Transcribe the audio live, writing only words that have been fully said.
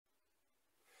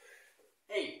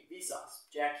Hey, Vsauce,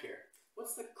 Jack here.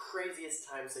 What's the craziest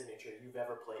time signature you've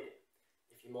ever played?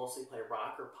 If you mostly play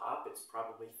rock or pop, it's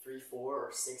probably 3/4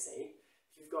 or 6/8.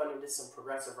 If you've gone into some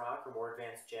progressive rock or more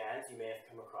advanced jazz, you may have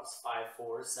come across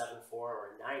 5/4, 7/4,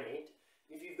 or 9/8.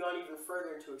 If you've gone even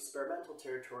further into experimental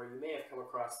territory, you may have come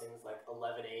across things like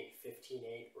 11/8,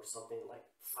 15/8, or something like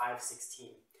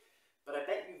 5/16. But I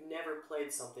bet you've never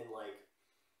played something like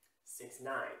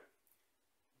 6/9.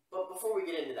 But before we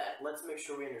get into that, let's make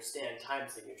sure we understand time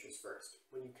signatures first.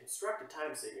 When you construct a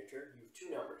time signature, you have two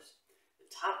numbers. The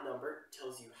top number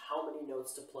tells you how many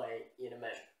notes to play in a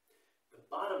measure. The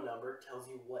bottom number tells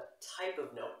you what type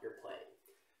of note you're playing.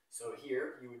 So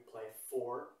here, you would play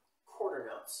 4 quarter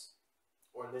notes,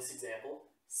 or in this example,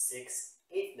 6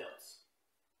 eighth notes.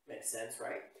 Makes sense,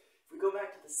 right? If we go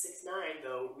back to the 6/9,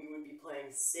 though, we would be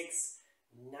playing 6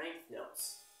 ninth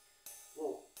notes.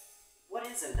 Well, what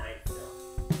is a ninth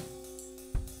note?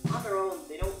 On their own,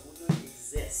 they don't really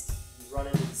exist. You run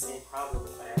into the same problem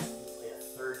if I ask you to play a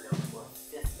third note or a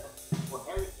fifth note, or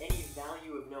any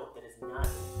value of note that is not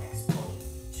an exponent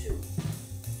 2.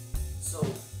 So,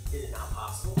 is it not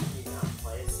possible? Can you not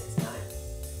play a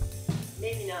 6/9?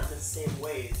 Maybe not in the same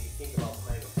way as you think about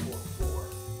playing a 4/4,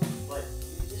 but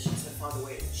musicians have found a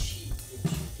way to cheat into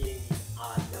getting these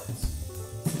odd notes.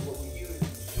 So what we do is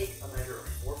we take a measure of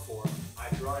 4/4. I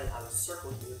draw it on a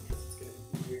circle here because it's going to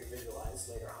be easier to visualize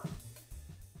later on.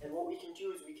 And what we can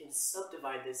do is we can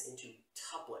subdivide this into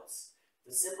tuplets.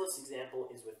 The simplest example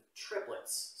is with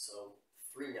triplets, so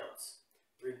 3 notes,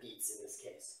 3 beats in this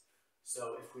case.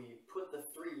 So if we put the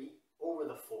 3 over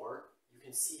the 4, you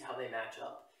can see how they match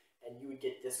up, and you would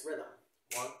get this rhythm.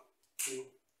 1, 2,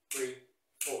 3,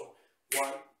 4.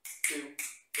 1, 2,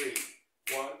 3.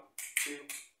 1, 2,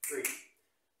 3.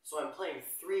 So I'm playing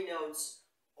 3 notes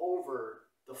over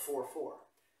the 4/4.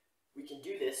 We can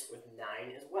do this with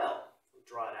 9 as well. We'll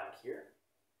draw it out here.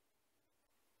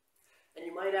 And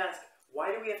you might ask,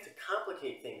 why do we have to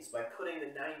complicate things by putting the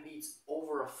 9 beats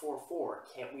over a 4/4?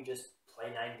 Can't we just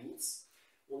play 9 beats?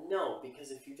 Well, no,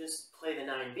 because if you just play the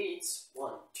 9 beats,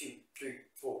 1, 2, 3,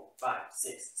 4, 5,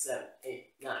 6, 7,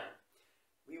 8, 9,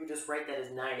 we would just write that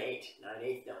as 9/8,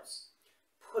 9/8 notes.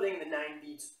 Putting the 9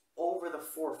 beats over the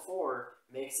 4/4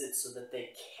 makes it so that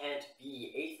they can't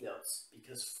be eighth notes,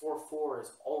 because 4/4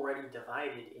 is already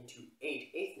divided into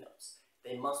 8 eighth notes.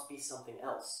 They must be something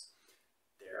else.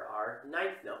 There are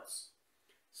ninth notes.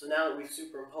 So now that we've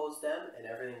superimposed them and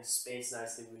everything's spaced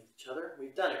nicely with each other,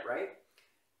 we've done it, right?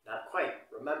 Not quite.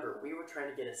 Remember, we were trying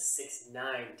to get a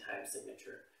 6/9 time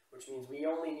signature, which means we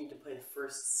only need to play the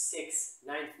first 6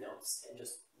 ninth notes and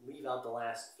just leave out the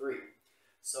last 3.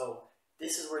 So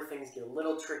this is where things get a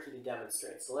little tricky to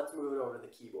demonstrate, so let's move it over to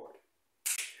the keyboard.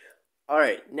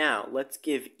 Alright, now let's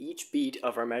give each beat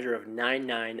of our measure of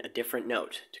 9/9 a different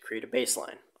note to create a bass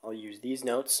line. I'll use these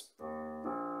notes.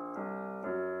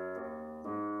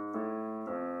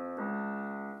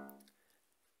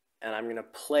 And I'm going to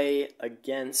play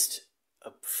against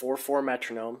a 4/4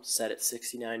 metronome set at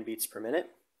 69 beats per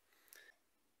minute.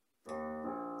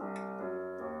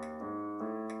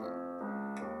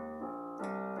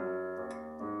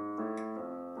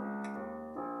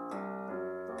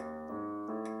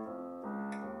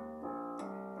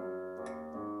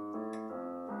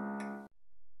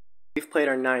 We've played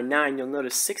our 9/9, you'll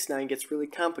notice 6/9 gets really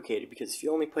complicated because if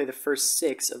you only play the first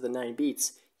 6 of the 9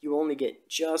 beats, you only get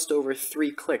just over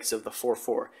 3 clicks of the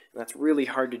 4/4, and that's really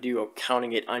hard to do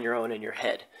counting it on your own in your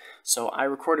head. So I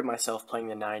recorded myself playing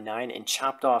the 9/9 and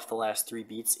chopped off the last 3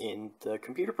 beats in the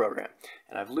computer program.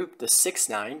 And I've looped the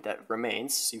 6/9 that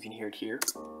remains, so you can hear it here.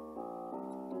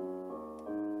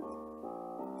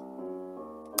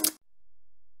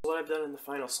 What I've done in the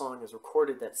final song is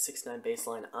recorded that 6/9 bass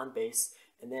line on bass,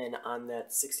 and then on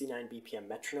that 69 BPM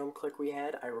metronome click we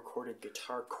had, I recorded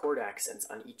guitar chord accents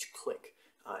on each click,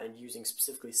 and using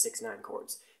specifically 6/9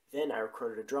 chords. Then I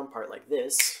recorded a drum part like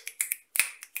this,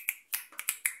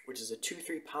 which is a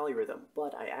 2/3 polyrhythm,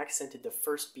 but I accented the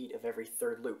first beat of every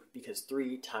third loop, because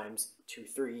 3 times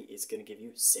 2/3 is going to give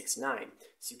you 6/9.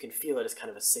 So you can feel it as kind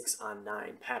of a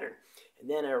 6-on-9 pattern. And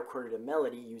then I recorded a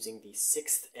melody using the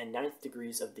 6th and 9th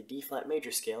degrees of the D-flat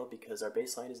major scale, because our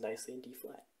bass line is nicely in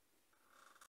D-flat.